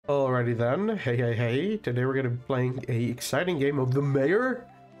Alrighty then. Hey. Today we're gonna be playing a exciting game of the mayor.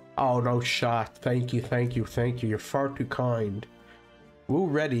 Oh, no shot. Thank you. You're far too kind. Woo,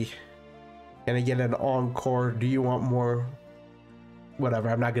 ready. Can I get an encore? Do you want more? Whatever,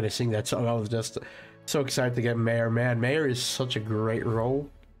 I'm not gonna sing that song. I was just so excited to get mayor. Man, mayor is such a great role.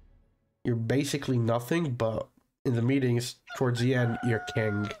 You're basically nothing, but in the meetings towards the end, you're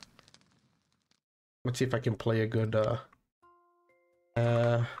king. Let's see if I can play a good,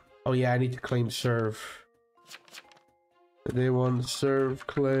 oh yeah, I need to claim serve. They want serve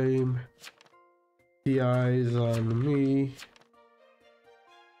claim. The eyes on me.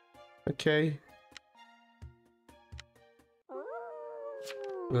 Okay.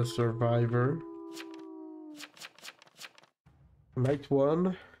 The survivor. Night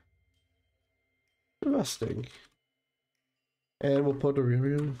one. Investing. And we'll put a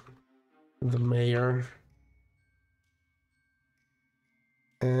review. The mayor.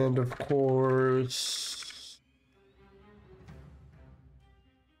 And of course,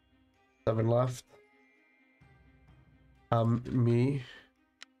 7 left. Me.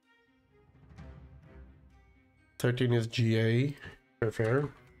 13 is GA. Fair.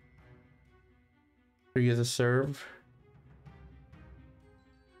 3 is a serve.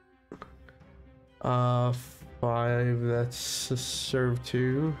 5, that's a serve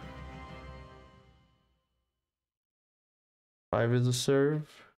 2. 5 is a serve.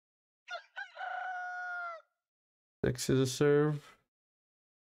 6 is a serve.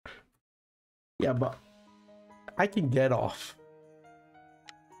 Yeah, but I can get off.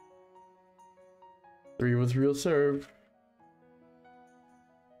 3 was real serve.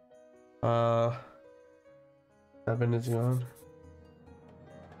 7 is gone.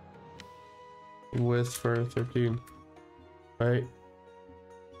 Whisper 13. Right.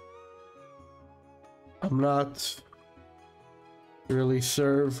 I'm not really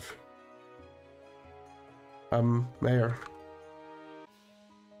serve. I'm mayor.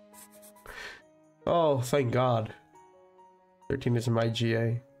 Oh, thank God. 13 is my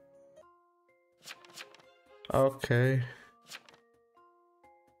GA. Okay.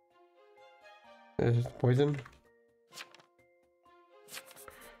 Is it poison?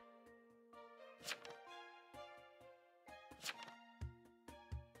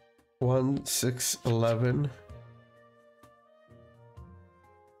 One, 6, 11.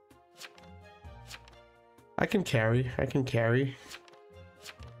 I can carry.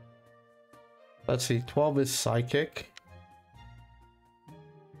 Let's see, 12 is psychic.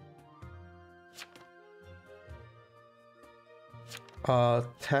 Uh,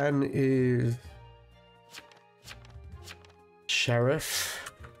 10 is sheriff.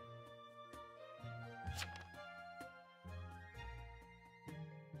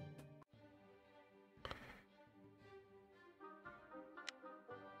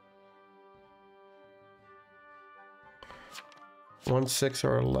 One, 6,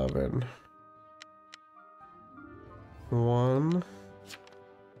 or 11. 1,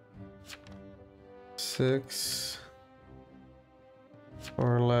 6,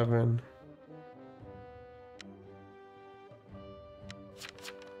 or 11.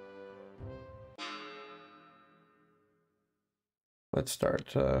 Let's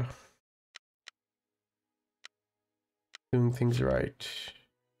start doing things right.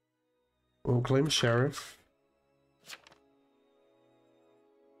 We'll claim sheriff.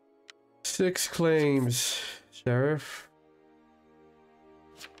 6 claims sheriff.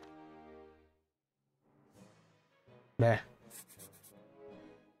 Nah.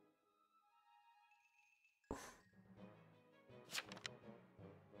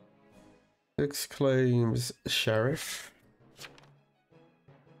 Six claims sheriff.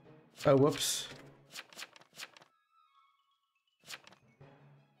 Oh, whoops.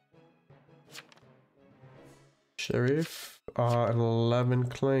 Sheriff. And 11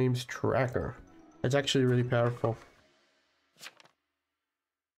 claims tracker. It's actually really powerful.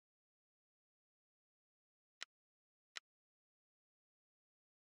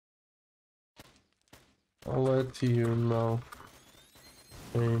 I'll let you know.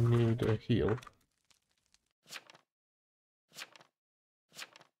 I need a heal.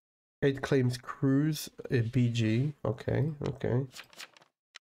 8 claims cruise, a BG. Okay.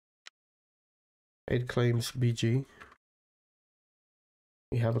 8 claims BG.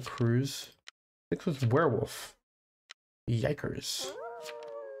 We have a cruise. 6 was werewolf. Yikers.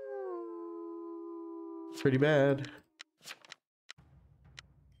 Pretty bad.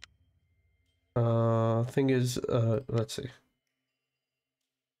 Thing is, let's see.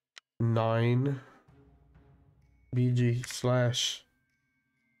 9 BG slash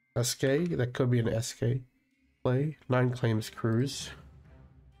SK. That could be an SK play. 9 claims cruise.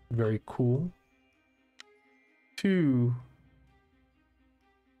 Very cool. 2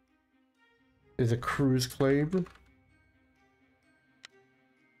 is a cruise claim.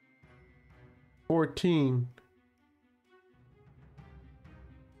 14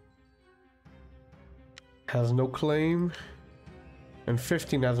 has no claim. And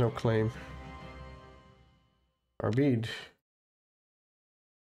 15 has no claim. Arbid.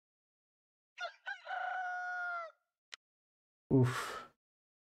 Oof.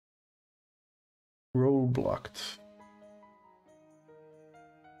 Roadblocked.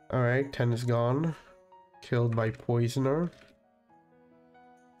 Alright, 10 is gone. Killed by poisoner.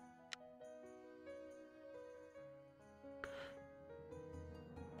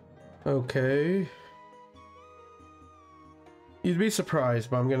 Okay. You'd be surprised,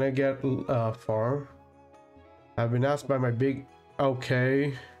 but I'm gonna get far. I've been asked by my big...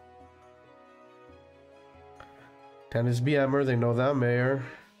 Okay. 10 is BMer, they know that mayor.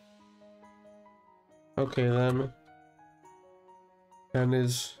 Okay then. 10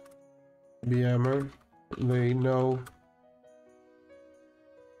 is BMer, they know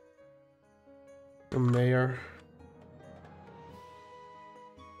the mayor.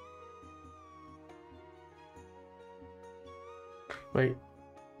 Wait.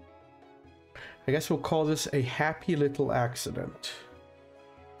 I guess we'll call this a happy little accident.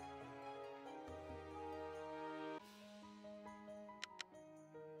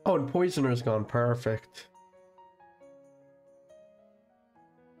 Oh, and poisoner's gone. Perfect.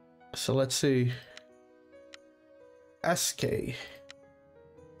 So let's see. SK.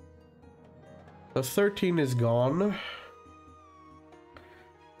 So 13 is gone.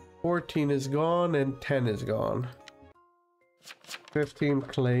 14 is gone and 10 is gone. 15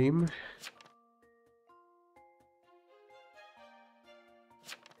 claim.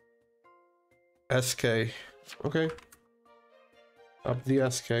 SK. Okay. Up the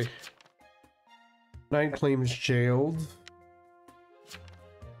SK. 9 claims jailed.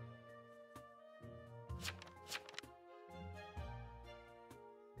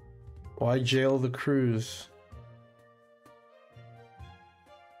 Why jail the cruise?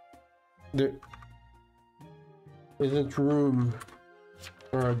 There isn't room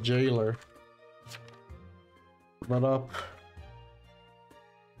for a jailer. But up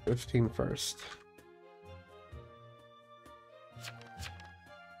 15 first.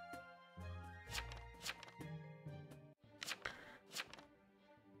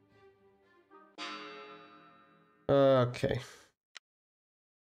 Okay.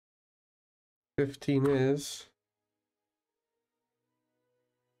 15 is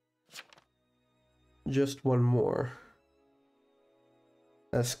just one more.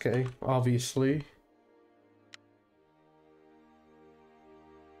 SK, obviously.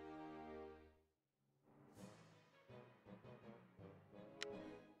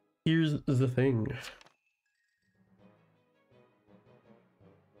 Here's the thing.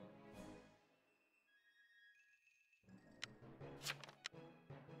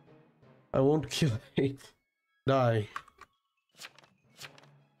 I won't kill it. Die.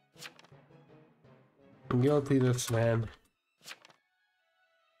 I'm guilty of this, man.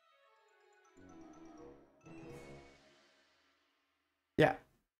 Yeah.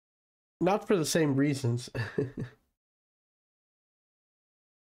 Not for the same reasons.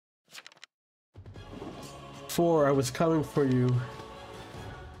 4, I was coming for you.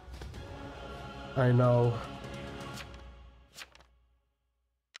 I know.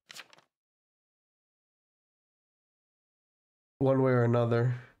 One way or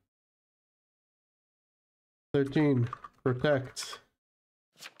another. 13, protect.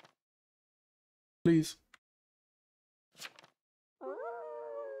 Please.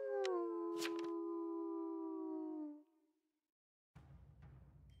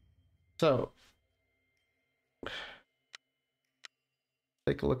 So,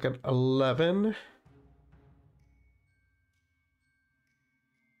 take a look at 11.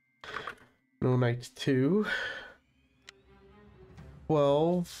 No knight 2.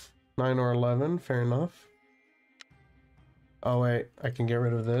 12, 9 or 11, fair enough. Oh wait, I can get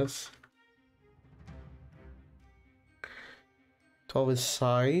rid of this. 12 is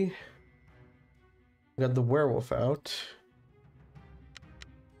Sai. Got the werewolf out.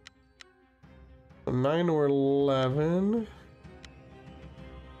 9 or 11.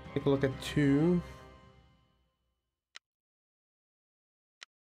 Take a look at 2.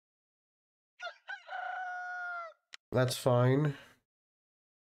 That's fine.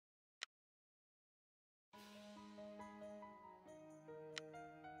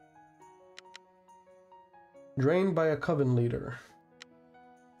 Drained by a coven leader.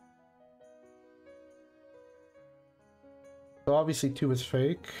 So obviously 2 is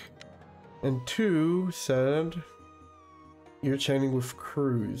fake. And 2 said you're chaining with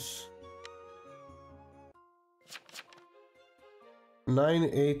Cruz. 9,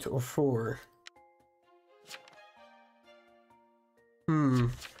 8, or 4.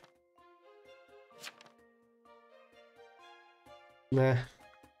 Nah.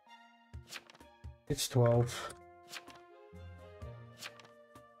 It's 12.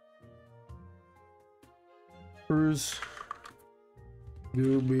 Cruz.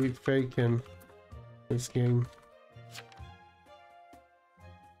 You be faking this game.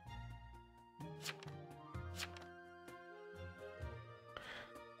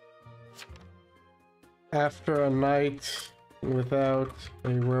 After a night without a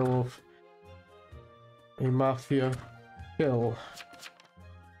werewolf, a mafia kill.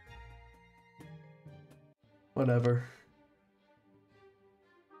 Whatever.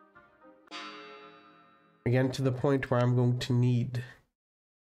 Again, to the point where I'm going to need.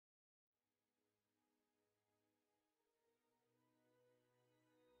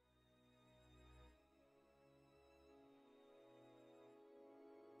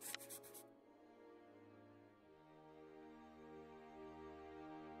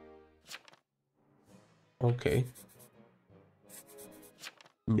 Okay.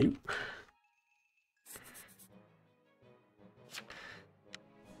 Nope.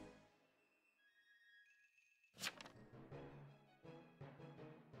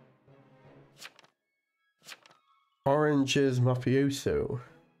 Orange is mafioso.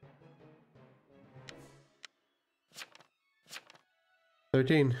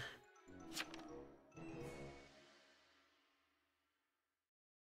 13.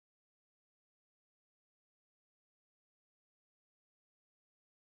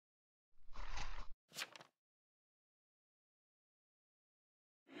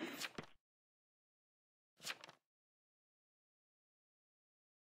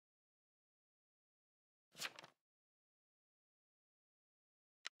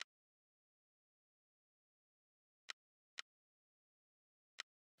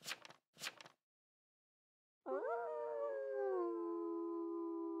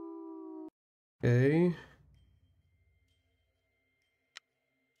 Okay.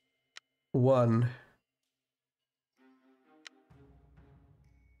 1.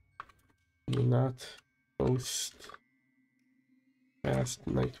 Do not post past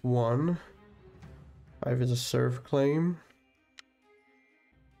night 1. 5 is a serve claim.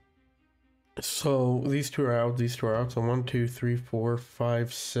 So these two are out, these two are out. So 1, 2, 3, 4,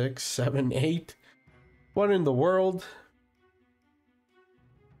 5, 6, 7, 8. What in the world?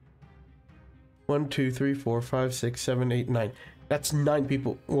 1, 2, 3, 4, 5, 6, 7, 8, 9. That's 9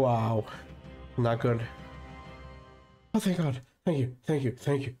 people. Wow. Not good. Oh, thank God. Thank you. Thank you.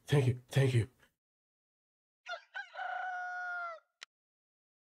 Thank you. Thank you. Thank you.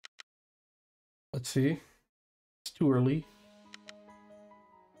 Let's see. It's too early.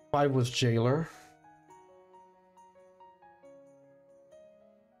 5 was jailor.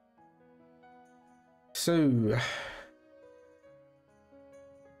 So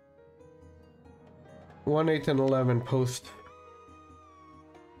 1, 8, and 11 post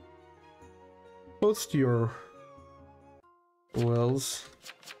your wills.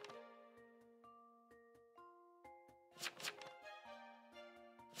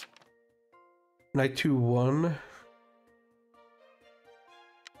 Night 2, 1.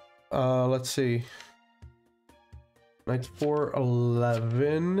 Let's see. Night 4,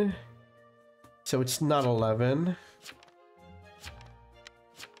 11. So it's not 11.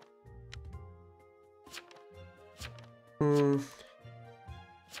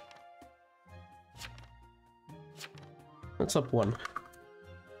 That's up 1.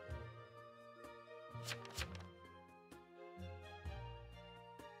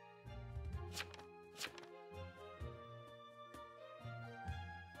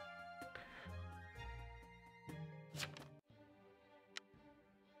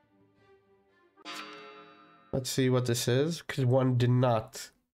 Let's see what this is, because 1 did not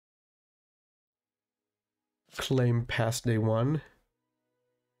claim past day 1.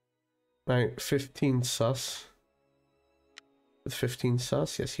 Right, 15 sus. With 15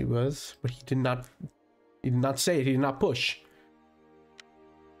 sus, yes he was, but he did not say it, he did not push.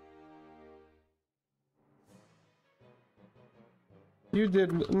 You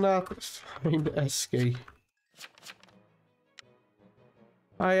did not find SK.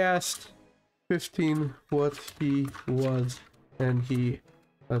 I asked 15 what he was, and he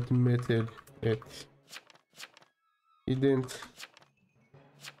admitted it. He didn't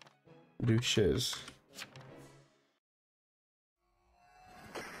do shiz.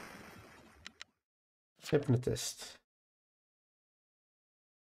 Hypnotist.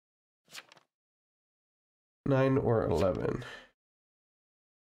 9 or 11.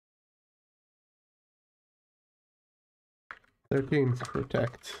 "13,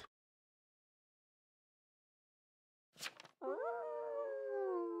 protect."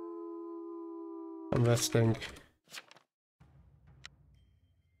 Investing.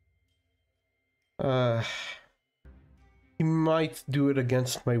 He might do it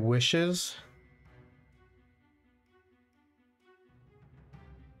against my wishes.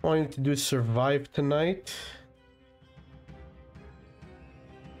 All I need to do is survive tonight.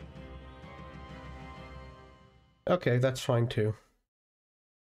 Okay, that's fine too.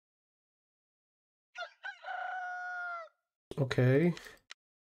 Okay.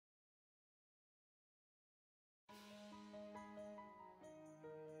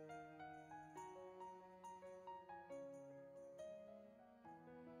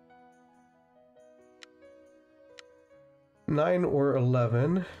 Nine or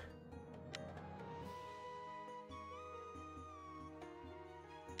 11.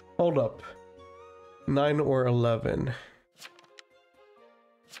 Hold up. 9 or 11.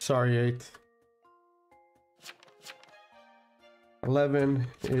 Sorry, 8. 11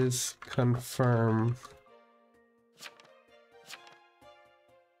 is confirmed.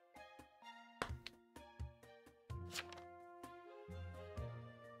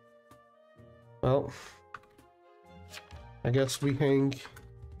 Well, I guess we hang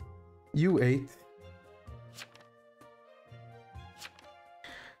you 8.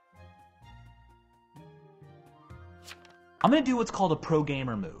 I'm gonna do what's called a pro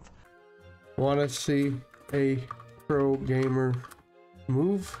gamer move. Wanna see a pro gamer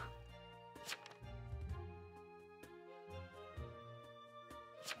move?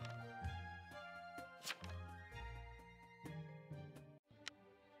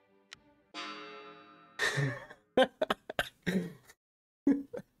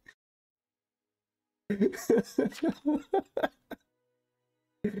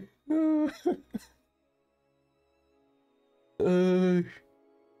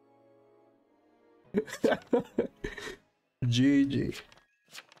 GG.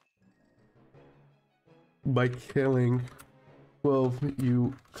 By killing 12,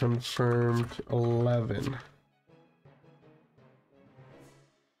 you confirmed 11.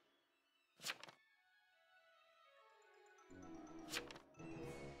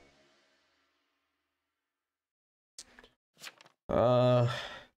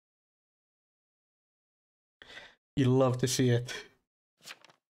 You love to see it.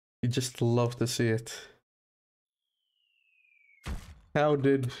 You just love to see it. How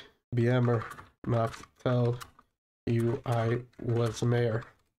did BMer not tell you I was mayor?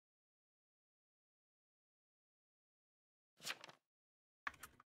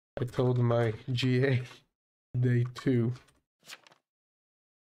 I told my GA day 2.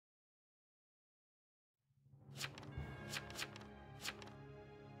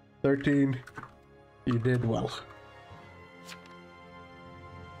 "13, you did well."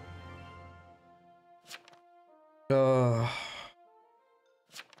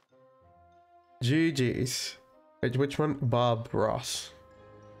 GG's. Wait, which one? Bob Ross.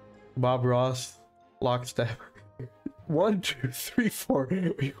 Bob Ross, lockstep. 1, 2, 3, 4.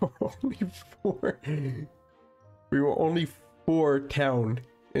 We were only 4. We were only 4 down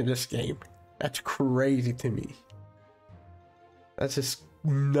in this game. That's crazy to me. That's just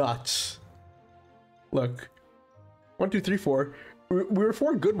nuts. Look. 1, 2, 3, 4. We were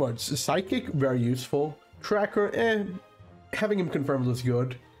 4 good ones. Psychic, very useful. Tracker, having him confirmed was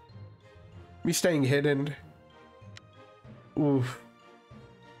good. Me staying hidden. Oof.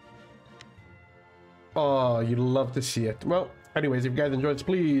 Oh, you'd love to see it. Well, anyways, if you guys enjoyed this,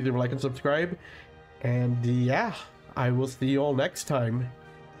 please leave a like and subscribe. And yeah, I will see you all next time.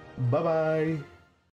 Bye-bye.